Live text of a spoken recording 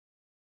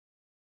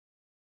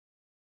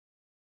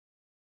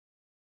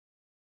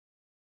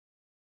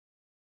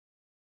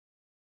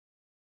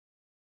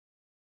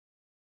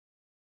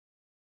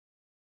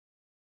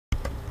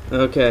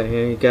Okay,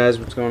 hey guys,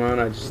 what's going on?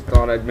 I just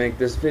thought I'd make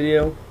this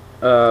video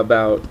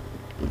about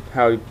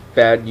how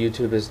bad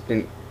YouTube has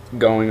been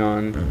going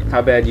on,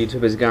 how bad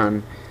YouTube has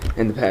gone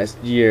in the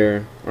past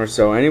year or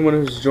so. Anyone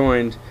who's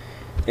joined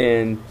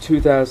in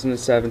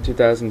 2007,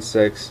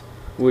 2006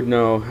 would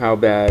know how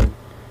bad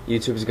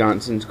YouTube's gotten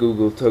since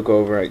Google took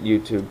over at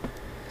YouTube.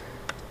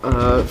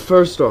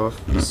 First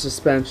off,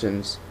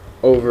 suspensions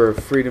over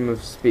freedom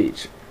of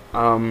speech.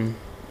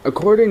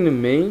 According to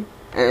me,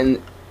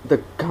 and the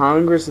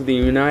Congress of the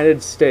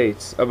United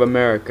States of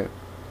America,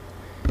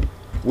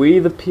 we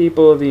the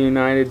people of the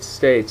United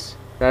States,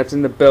 that's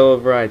in the Bill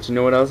of Rights. You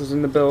know what else is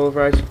in the Bill of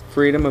Rights?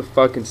 Freedom of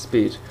fucking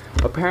speech.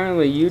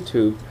 Apparently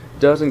YouTube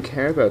doesn't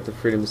care about the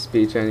freedom of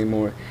speech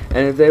anymore,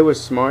 and if they were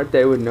smart,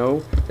 they would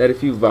know that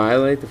if you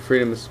violate the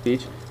freedom of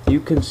speech, you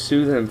can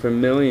sue them for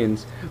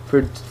millions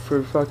for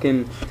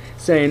fucking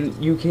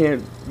saying you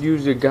can't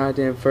use your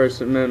goddamn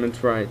First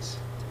Amendment rights.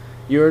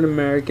 You're an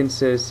American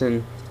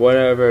citizen,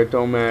 whatever, it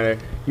don't matter.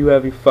 You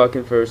have your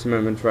fucking First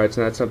Amendment rights,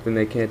 and that's something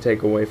they can't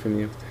take away from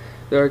you.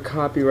 There are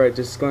copyright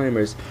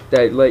disclaimers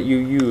that let you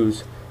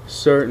use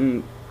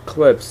certain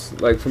clips,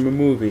 like from a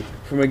movie,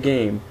 from a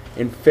game,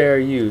 in fair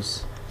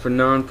use, for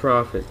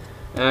non-profit,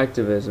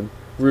 activism,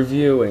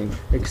 reviewing,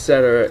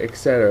 etc.,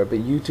 etc. But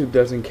YouTube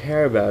doesn't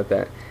care about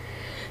that.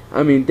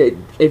 I mean,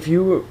 if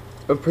you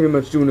are pretty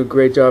much doing a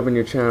great job on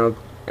your channel,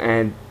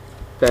 and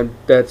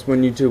that's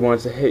when YouTube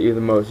wants to hit you the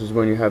most, is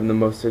when you're having the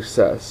most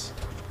success.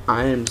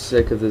 I am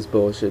sick of this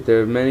bullshit. There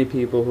are many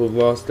people who have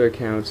lost their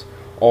accounts.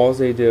 All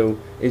they do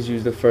is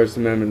use the First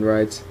Amendment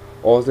rights.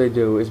 All they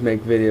do is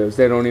make videos.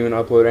 They don't even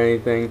upload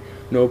anything.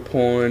 No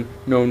porn,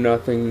 no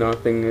nothing.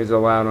 Nothing is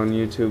allowed on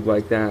YouTube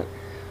like that.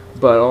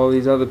 But all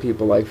these other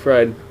people, like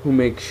Fred, who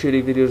make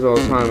shitty videos all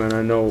the time, and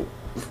I know,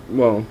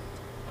 well,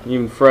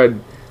 even Fred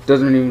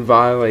doesn't even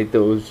violate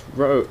those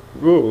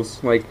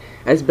rules. Like,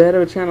 as bad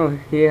of a channel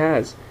he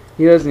has,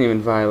 he doesn't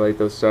even violate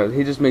those stuff.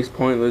 He just makes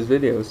pointless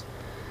videos.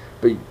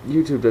 But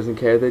YouTube doesn't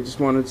care. They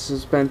just want to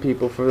suspend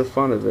people for the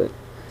fun of it.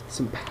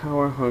 Some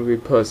power-hungry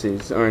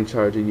pussies are in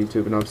charge of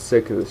YouTube, and I'm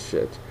sick of this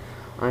shit.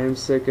 I am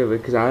sick of it,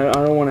 because I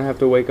don't want to have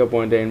to wake up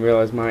one day and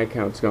realize my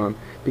account's gone,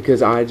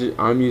 because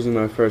I'm using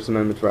my First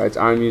Amendment rights.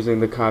 I'm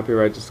using the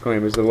copyright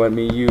disclaimers to let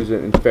me use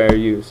it in fair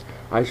use.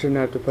 I shouldn't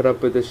have to put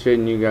up with this shit,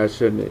 and you guys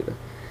shouldn't either.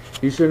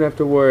 You shouldn't have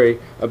to worry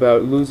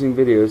about losing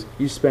videos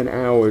you spend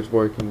hours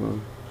working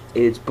on.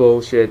 It's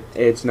bullshit.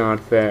 It's not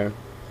fair.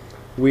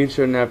 We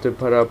shouldn't have to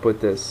put up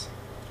with this.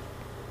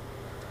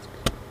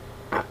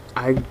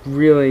 I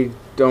really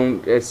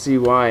don't see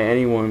why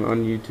anyone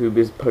on YouTube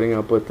is putting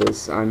up with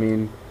this. I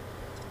mean,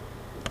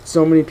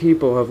 so many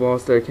people have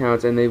lost their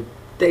accounts, and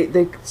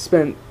they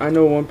spent, I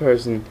know one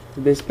person,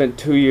 they spent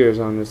 2 years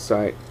on this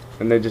site,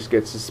 and they just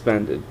get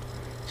suspended.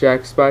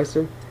 Jack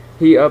Spicer,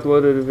 he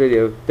uploaded a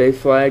video, they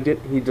flagged it,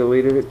 he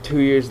deleted it, 2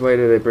 years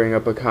later they bring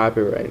up a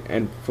copyright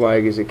and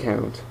flag his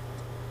account.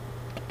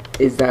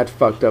 Is that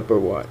fucked up or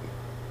what?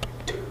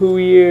 2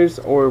 years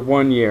or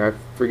 1 year,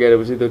 I forget, it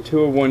was either 2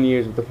 or 1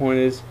 year, but the point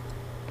is,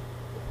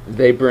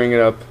 they bring it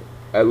up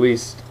at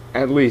least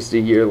a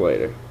year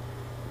later.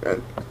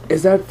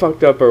 Is that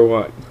fucked up or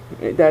what?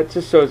 That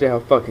just shows you how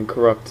fucking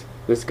corrupt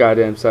this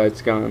goddamn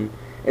site's gone.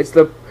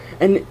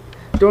 And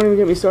don't even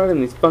get me started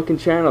on these fucking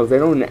channels. They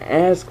don't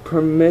ask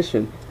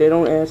permission. They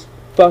don't ask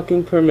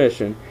fucking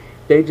permission.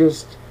 They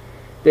just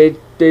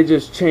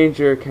change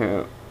your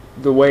account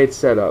the way it's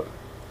set up.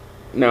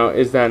 Now,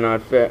 is that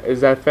not fair? Is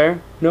that fair?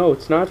 No,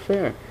 it's not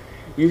fair.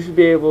 You should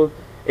be able.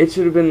 It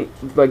should have been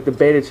like the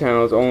beta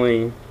channels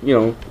only. You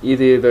know,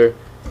 either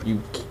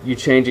you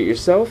change it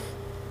yourself,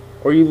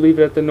 or you leave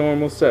it at the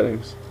normal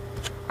settings.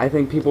 I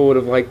think people would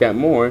have liked that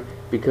more,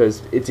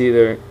 because it's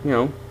either, you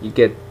know, you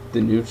get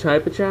the new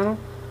type of channel,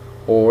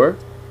 or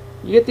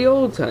you get the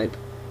old type.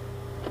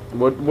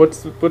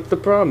 What's the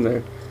problem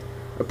there?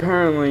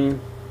 Apparently,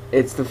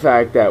 it's the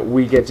fact that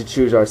we get to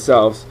choose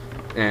ourselves,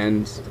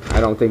 and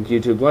I don't think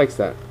YouTube likes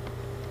that.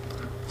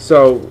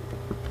 So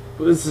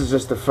this is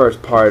just the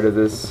first part of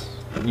this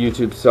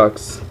YouTube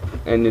sucks,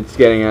 and it's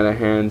getting out of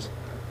hand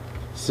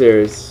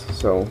series.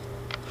 So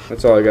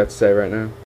that's all I got to say right now.